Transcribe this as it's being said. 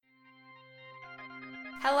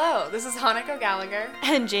Hello, this is Hanako Gallagher,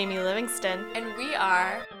 And Jamie Livingston. and we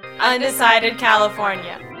are Undecided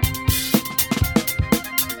California.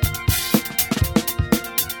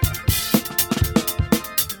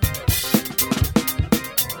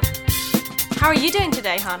 How are you doing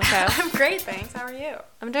today, Hanako? I'm great, thanks. How are you?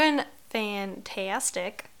 I'm doing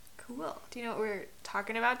fantastic. Cool. Do you know what we're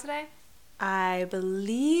talking about today? I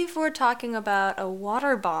believe we're talking about a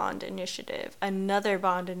water bond initiative, another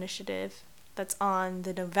bond initiative that's on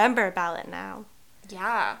the November ballot now.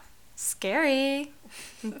 Yeah. Scary.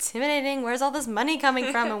 Intimidating. Where's all this money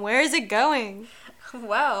coming from and where is it going?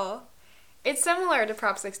 Well, it's similar to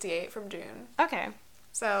Prop 68 from June. Okay.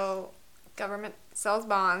 So, government sells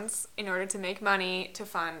bonds in order to make money to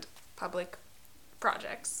fund public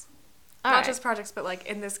projects. All Not right. just projects, but like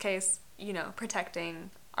in this case, protecting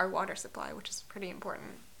our water supply, which is pretty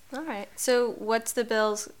important. All right. So what's the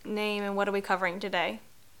bill's name and what are we covering today?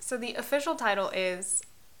 So the official title is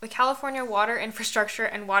the California Water Infrastructure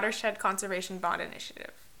and Watershed Conservation Bond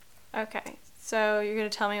Initiative. Okay. So you're going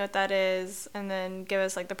to tell me what that is and then give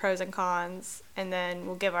us like the pros and cons and then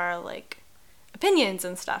we'll give our like opinions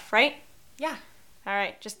and stuff, right? Yeah. All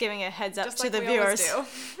right. Just giving a heads up Just to like the we viewers. always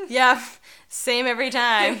do. Yeah. Same every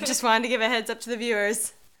time. Just wanted to give a heads up to the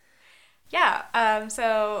viewers. Yeah,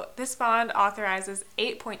 so this bond authorizes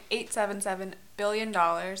 $8.877 billion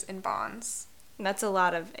in bonds. And that's a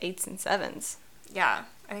lot of 8s and 7s. Yeah,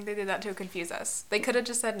 I think they did that to confuse us. They could have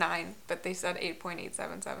just said 9, but they said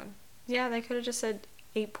 8.877. Yeah, they could have just said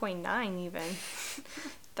 8.9 even.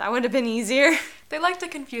 That would have been easier. They like to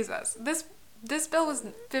confuse us. This bill was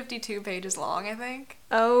 52 pages long, I think.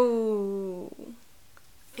 Oh.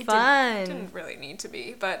 It Fun. didn't really need to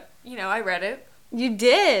be, but, I read it. You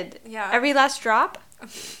did? Yeah. Every last drop?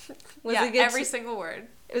 Was yeah, it good every single word.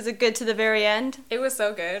 Was it good to the very end? It was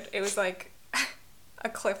so good. It was like a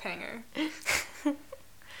cliffhanger.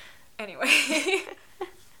 Anyway.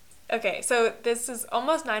 Okay, so this is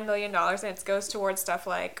almost $9 billion, and it goes towards stuff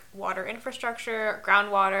like water infrastructure,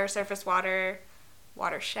 groundwater, surface water,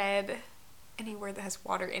 watershed, any word that has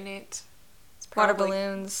water in it. It's Water probably-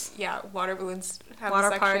 balloons, Yeah, water balloons have Water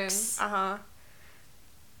a section. parks. Uh-huh.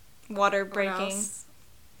 water What breaking. else?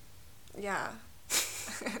 Yeah.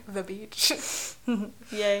 The beach.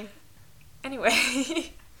 Yay.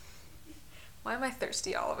 Anyway. Why am I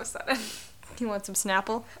thirsty all of a sudden? You want some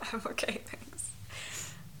Snapple? I'm okay, thanks.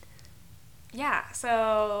 Yeah,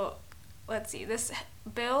 so let's see. This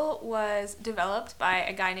bill was developed by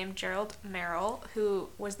a guy named Gerald Merrill, who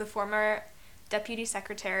was the former Deputy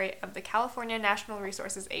Secretary of the California National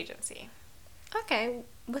Resources Agency. Okay,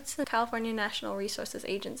 what's the California National Resources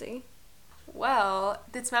Agency? Well,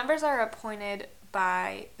 its members are appointed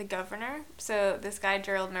by the governor. So this guy,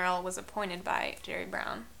 Gerald Merrill, was appointed by Jerry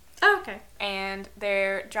Brown. Oh, okay. And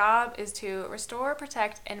their job is to restore,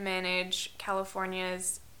 protect, and manage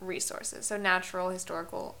California's resources. So natural,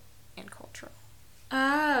 historical, and cultural.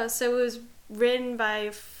 Oh, so it was written by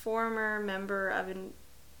a former member of a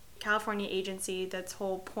California agency that's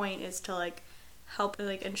whole point is to like help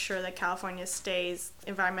like ensure that California stays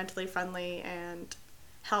environmentally friendly and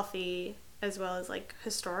healthy as well as like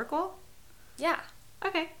historical. Yeah.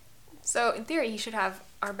 Okay. So in theory, he should have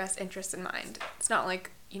our best interests in mind. It's not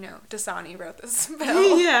like, Dasani wrote this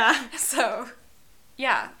bill. Yeah. So,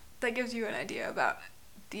 yeah, that gives you an idea about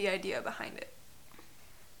the idea behind it.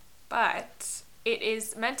 But it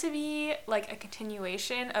is meant to be like a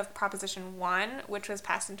continuation of Proposition 1, which was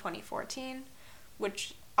passed in 2014,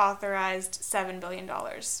 which authorized $7 billion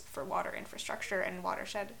for water infrastructure and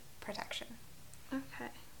watershed protection. Okay.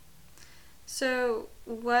 So,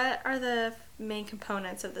 what are the main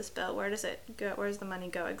components of this bill? Where does it go? Where does the money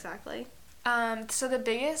go exactly? So the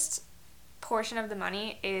biggest portion of the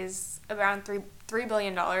money is around $3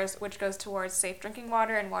 billion, which goes towards safe drinking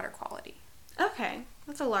water and water quality. Okay.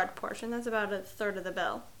 That's a large portion. That's about a third of the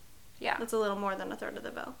bill. Yeah. That's a little more than a third of the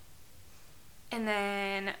bill. And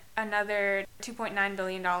then another $2.9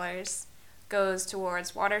 billion goes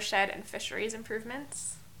towards watershed and fisheries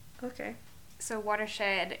improvements. Okay. So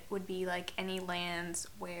watershed would be like any lands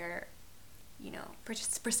where,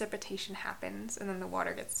 precipitation happens and then the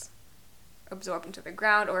water gets absorbed into the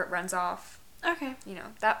ground or it runs off. Okay.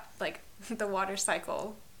 That, like, the water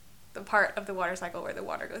cycle, the part of the water cycle where the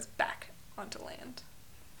water goes back onto land.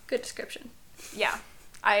 Good description. Yeah.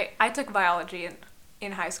 I took biology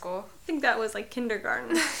in high school. I think that was like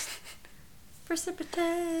kindergarten.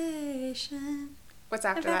 Precipitation. What's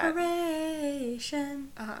after that?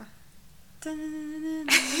 Evaporation. Uh-huh.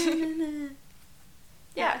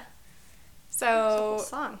 Yeah. So, It's a whole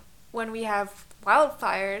song. when we have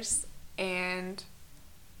wildfires and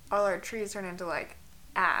all our trees turn into, like,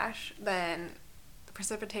 ash, then the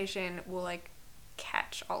precipitation will like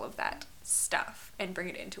catch all of that stuff and bring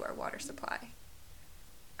it into our water supply.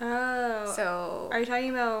 Oh. So Are you talking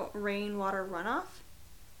about rainwater runoff?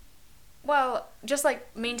 well, just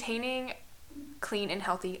like maintaining clean and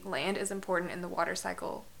healthy land is important in the water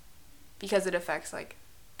cycle because it affects like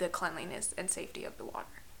the cleanliness and safety of the water.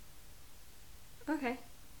 Okay.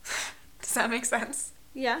 Does that make sense?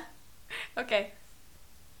 Yeah. Okay.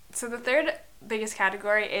 So the third biggest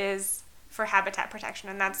category is for habitat protection,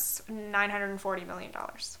 and that's $940 million.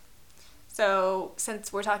 So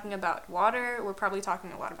since we're talking about water, we're probably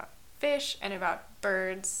talking a lot about fish and about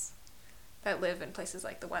birds that live in places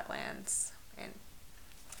like the wetlands and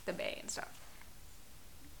the bay and stuff.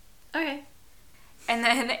 Okay. And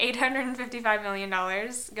then $855 million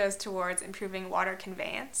goes towards improving water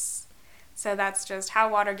conveyance. So that's just how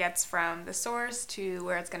water gets from the source to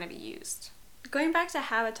where it's going to be used. Going back to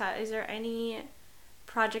habitat, is there any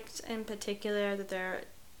project in particular that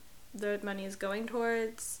the money is going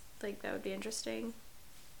towards? Like, that would be interesting.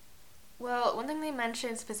 Well, one thing they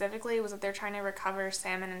mentioned specifically was that they're trying to recover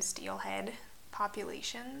salmon and steelhead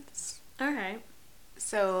populations. Okay.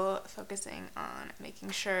 So focusing on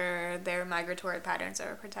making sure their migratory patterns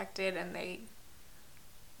are protected and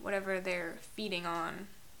whatever they're feeding on,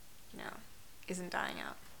 isn't dying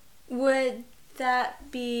out. Would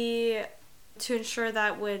that be to ensure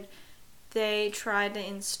that would they try to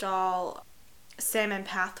install salmon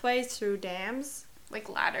pathways through dams? Like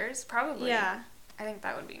ladders, probably. Yeah. I think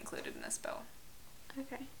that would be included in this bill.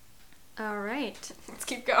 Okay. All right. Let's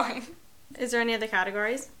keep going. Is there any other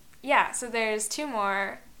categories? Yeah, so there's two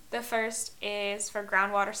more. The first is for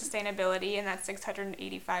groundwater sustainability, and that's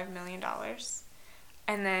 $685 million.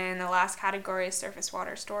 And then the last category is surface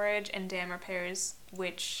water storage and dam repairs,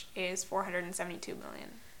 which is $472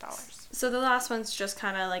 million. So the last one's just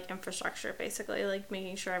kind of like infrastructure, basically, like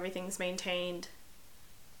making sure everything's maintained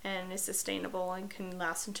and is sustainable and can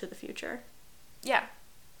last into the future. Yeah.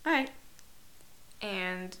 All right.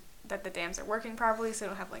 And that the dams are working properly so they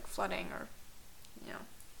don't have like flooding or,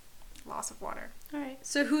 loss of water. All right.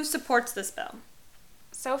 So who supports this bill?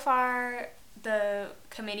 So far, the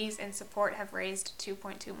committees in support have raised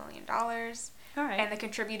 $2.2 million. All right. And the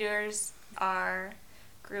contributors are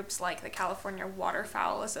groups like the California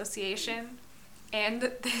Waterfowl Association and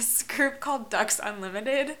this group called Ducks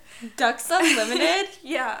Unlimited. Ducks Unlimited?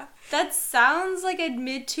 Yeah. That sounds like a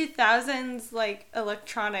mid-2000s, like,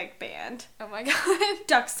 electronic band. Oh my god.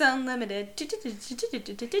 Ducks Unlimited.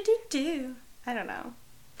 I don't know.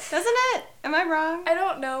 Doesn't it? Am I wrong? I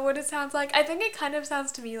don't know what it sounds like. I think it kind of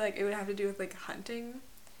sounds to me like it would have to do with, like, hunting.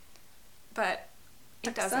 But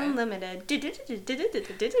it Ducks doesn't. Unlimited.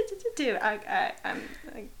 I'm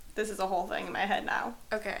like, this is a whole thing in my head now.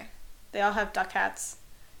 Okay. They all have duck hats.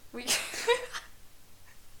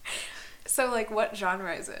 So, like, what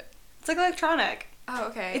genre is it? It's like electronic. Oh,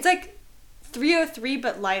 okay. It's like 303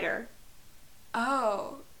 but lighter.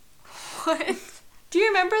 Oh. What? Do you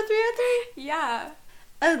remember 303? Yeah.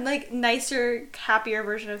 A like nicer, happier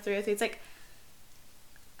version of 303. It's like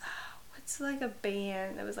what's like a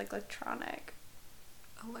band that was like electronic?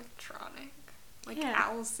 Electronic. Like Yeah.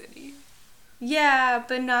 Owl City. Yeah,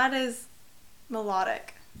 but not as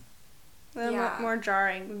melodic. Yeah. More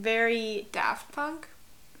jarring. Very Daft Punk?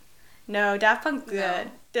 No, Daft Punk's good.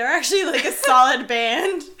 No. They're actually like a solid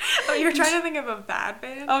band. Oh, you were trying to think of a bad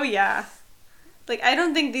band? Oh yeah. Like I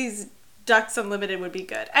don't think these Ducks Unlimited would be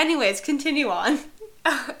good. Anyways, continue on.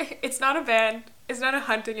 It's not a band. It's not a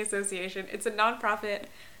hunting association. It's a nonprofit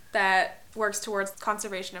that works towards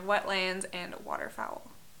conservation of wetlands and waterfowl.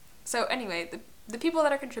 So anyway, the people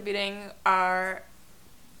that are contributing are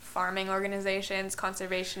farming organizations,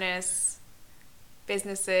 conservationists,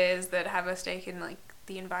 businesses that have a stake in like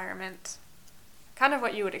the environment. Kind of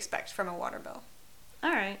what you would expect from a water bill.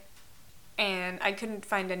 All right. And I couldn't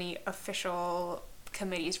find any official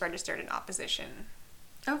committees registered in opposition.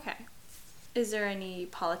 Okay. Is there any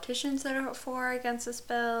politicians that are for or against this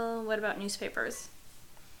bill? What about newspapers?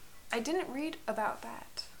 I didn't read about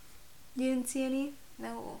that. You didn't see any?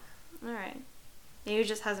 No. All right. Maybe it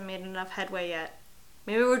just hasn't made enough headway yet.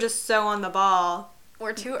 Maybe we're just so on the ball.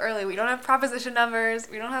 We're too early. We don't have proposition numbers.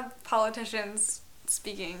 We don't have politicians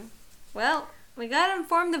speaking. Well, we gotta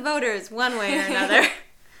inform the voters one way or another.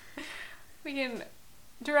 We can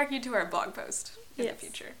direct you to our blog post in Yes. the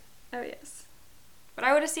future. Oh, yes. But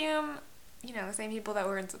I would assume, the same people that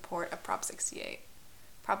were in support of Prop 68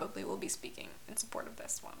 probably will be speaking in support of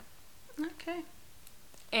this one. Okay.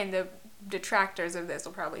 And the detractors of this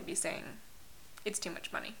will probably be saying it's too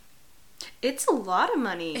much money. It's a lot of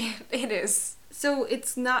money. It is. So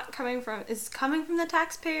it's not coming from, it's coming from the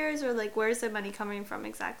taxpayers or like where's the money coming from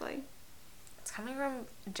exactly? It's coming from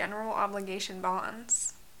general obligation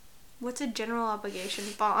bonds. What's a general obligation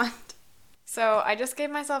bond? So I just gave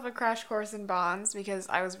myself a crash course in bonds because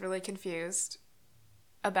I was really confused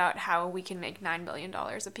about how we can make $9 billion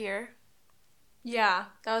appear. Yeah,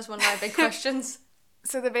 that was one of my big questions.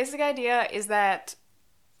 So the basic idea is that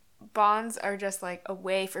bonds are just like a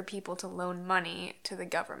way for people to loan money to the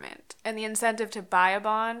government. And the incentive to buy a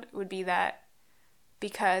bond would be that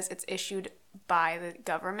because it's issued by the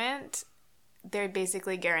government, they're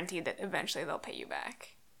basically guaranteed that eventually they'll pay you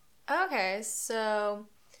back. Okay, so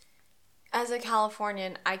as a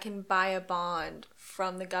Californian, I can buy a bond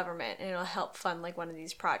from the government and it'll help fund like one of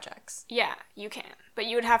these projects. Yeah, you can. But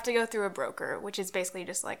you would have to go through a broker, which is basically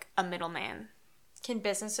just like a middleman. Can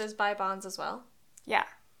businesses buy bonds as well? Yeah.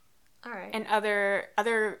 All right. And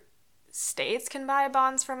other states can buy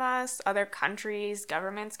bonds from us. Other countries,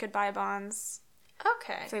 governments could buy bonds.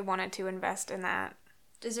 Okay. If they wanted to invest in that.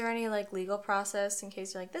 Is there any like legal process in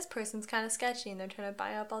case you're like, this person's kind of sketchy and they're trying to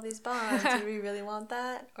buy up all these bonds? Do we really want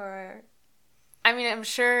that? Or I mean, I'm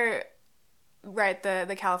sure, right,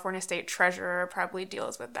 the California State Treasurer probably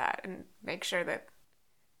deals with that and make sure that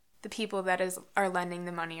the people that are lending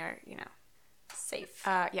the money are, safe.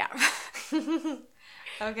 Yeah.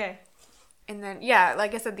 Okay. And then, yeah,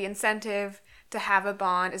 like I said, the incentive to have a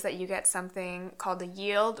bond is that you get something called a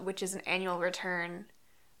yield, which is an annual return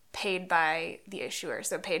paid by the issuer,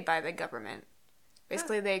 so paid by the government.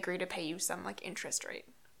 Basically, they agree to pay you some, like, interest rate.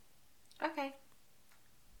 Okay.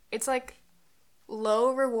 It's, like,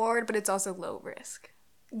 low reward, but it's also low risk.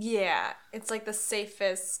 Yeah. It's like the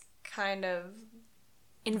safest kind of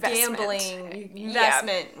Investment. gambling,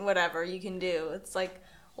 investment, whatever you can do. It's like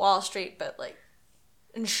Wall Street, but, like,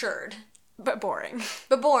 insured. But boring.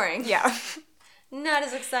 But boring. Yeah. Not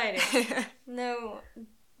as exciting. No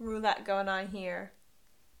roulette going on here.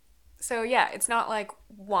 So, yeah, it's not like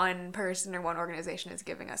one person or one organization is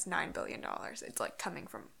giving us $9 billion. It's, like, coming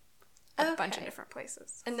from a bunch of different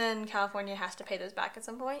places. And then California has to pay those back at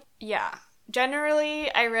some point? Yeah.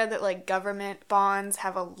 Generally, I read that, like, government bonds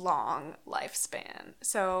have a long lifespan.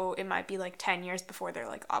 So it might be, like, 10 years before they're,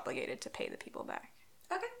 like, obligated to pay the people back.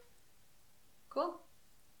 Okay. Cool.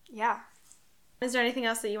 Yeah. Is there anything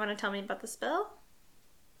else that you want to tell me about this bill?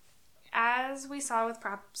 As we saw with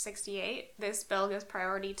Prop 68, this bill gives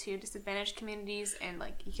priority to disadvantaged communities and,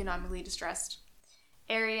 like, economically distressed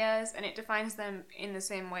areas, and it defines them in the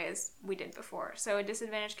same way as we did before. So a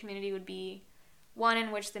disadvantaged community would be one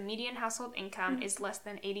in which the median household income is less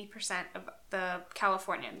than 80% of the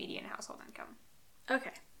California median household income.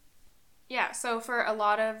 Okay. Yeah, so for a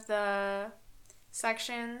lot of the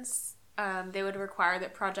sections, they would require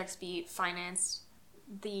that projects be financed.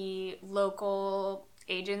 The local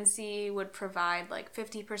agency would provide like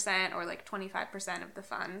 50% or like 25% of the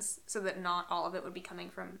funds so that not all of it would be coming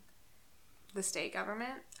from the state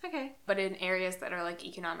government. Okay. But in areas that are like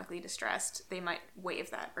economically distressed, they might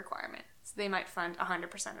waive that requirement. So they might fund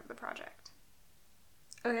 100% of the project.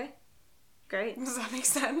 Okay. Great. Does that make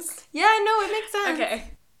sense? Yeah, no, it makes sense.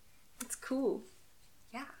 Okay. It's cool.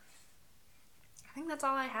 Yeah. I think that's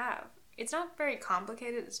all I have. It's not very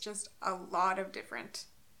complicated. It's just a lot of different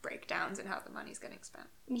breakdowns in how the money's getting spent.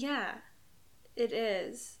 Yeah, it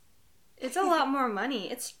is. It's a lot more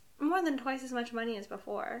money. It's more than twice as much money as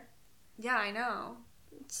before. Yeah, I know.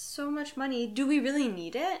 It's so much money. Do we really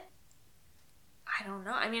need it? I don't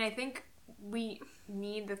know. I mean, I think we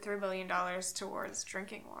need the $3 billion towards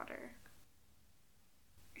drinking water.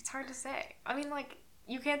 It's hard to say. I mean, like,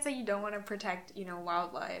 you can't say you don't want to protect,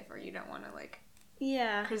 wildlife, or you don't want to, like,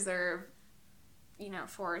 preserve,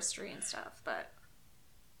 forestry and stuff, but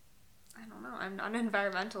I don't know. I'm not an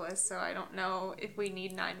environmentalist, so I don't know if we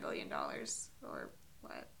need $9 billion or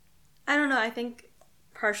what. I don't know. I think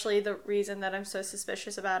partially the reason that I'm so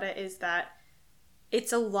suspicious about it is that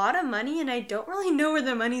it's a lot of money and I don't really know where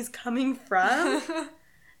the money's coming from.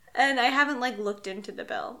 And I haven't, like, looked into the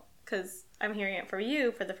bill because I'm hearing it from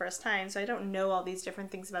you for the first time, so I don't know all these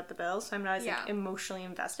different things about the bill, so I'm not as like, emotionally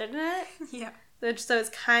invested in it. Yeah. So it's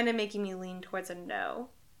kind of making me lean towards a no.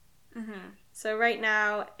 Mm-hmm. So right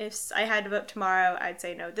now, if I had to vote tomorrow, I'd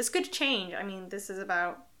say no. This could change. I mean, this is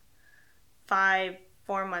about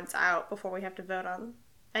 4 months out before we have to vote on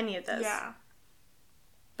any of this. Yeah.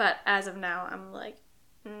 But as of now, I'm like,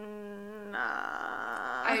 nah.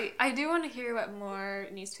 I do want to hear what more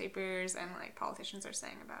newspapers and, like, politicians are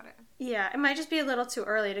saying about it. Yeah, it might just be a little too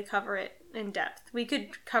early to cover it in depth. We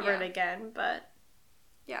could cover it again, but...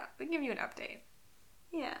 Yeah, we can give you an update.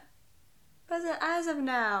 Yeah. But as of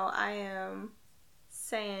now, I am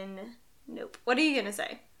saying nope. What are you going to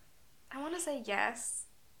say? I want to say yes.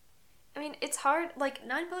 I mean, it's hard. Like,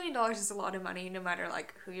 $9 billion is a lot of money no matter,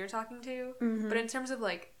 like, who you're talking to. Mm-hmm. But in terms of,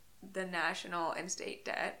 like, the national and state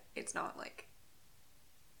debt, it's not, like,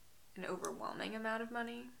 an overwhelming amount of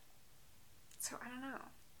money. So, I don't know.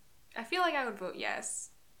 I feel like I would vote yes.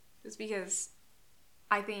 Just because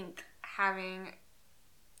I think having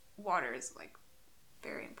water is, like,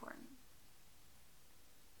 very important.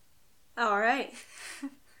 All right.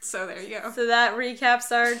 So, there you go. So that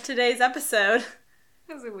recaps our today's episode.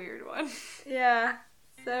 That was a weird one. Yeah.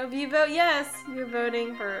 So if you vote yes, you're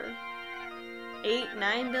voting for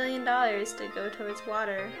 $9 billion to go towards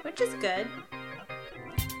water, which is good.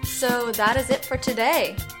 So that is it for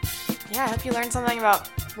today. Yeah, I hope you learned something about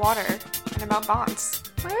water and about bonds.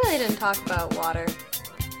 We really didn't talk about water.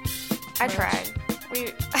 I tried. We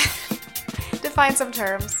defined some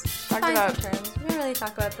terms. Talked about some terms. We didn't really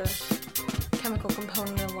talk about the chemical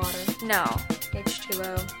component of water. No.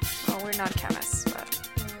 H2O. Well, we're not chemists, but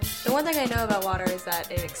The one thing I know about water is that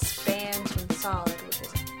it expands when solid, which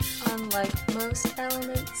is unlike most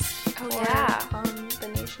elements. Oh, or yeah.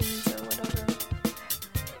 combinations or whatever.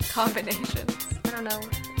 combinations. I don't know.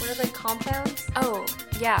 What are they, compounds? Oh,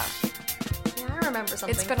 yeah. Yeah, I remember something.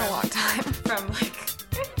 It's been a long time. From like,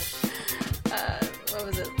 what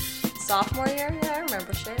was it? Sophomore year? Yeah, I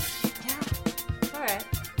remember shit. Yeah. Alright.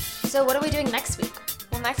 So what are we doing next week?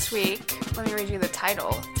 Well, next week, let me read you the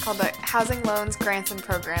title. It's called the Housing Loans, Grants and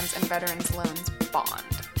Programs, and Veterans Loans Bond.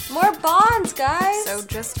 More bonds, guys! So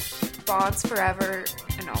just bonds forever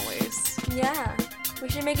and always. Yeah. We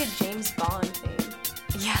should make a James Bond theme.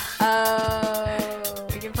 Yeah. Oh.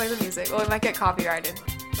 We can play the music. Well, it might get copyrighted,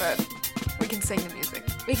 but we can sing the music.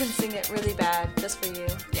 We can sing it really bad, just for you.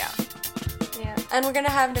 Yeah. Yeah. And we're gonna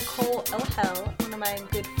have Nicole Elhel, one of my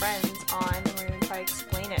good friends, on, and we're gonna try to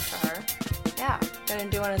explain it to her. Yeah. Gonna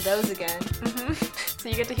do one of those again. Mm-hmm. So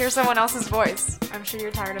you get to hear someone else's voice. I'm sure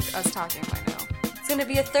you're tired of us talking by now. It's gonna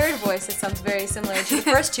be a third voice that sounds very similar to the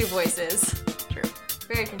first two voices. True.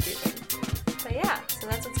 Very confusing. But yeah, so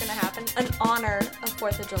that's what's gonna happen. In honor of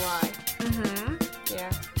 4th of July. Mm-hmm.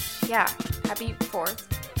 Yeah. Yeah. Happy 4th.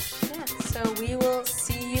 Yeah. So we will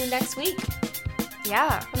see you next week.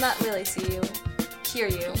 Yeah. Well, not really see you. Hear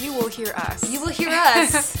you. You will hear us. You will hear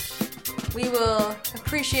us. We will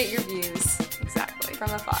appreciate your views Exactly.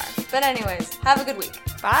 from afar. But anyways, have a good week.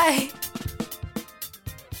 Bye.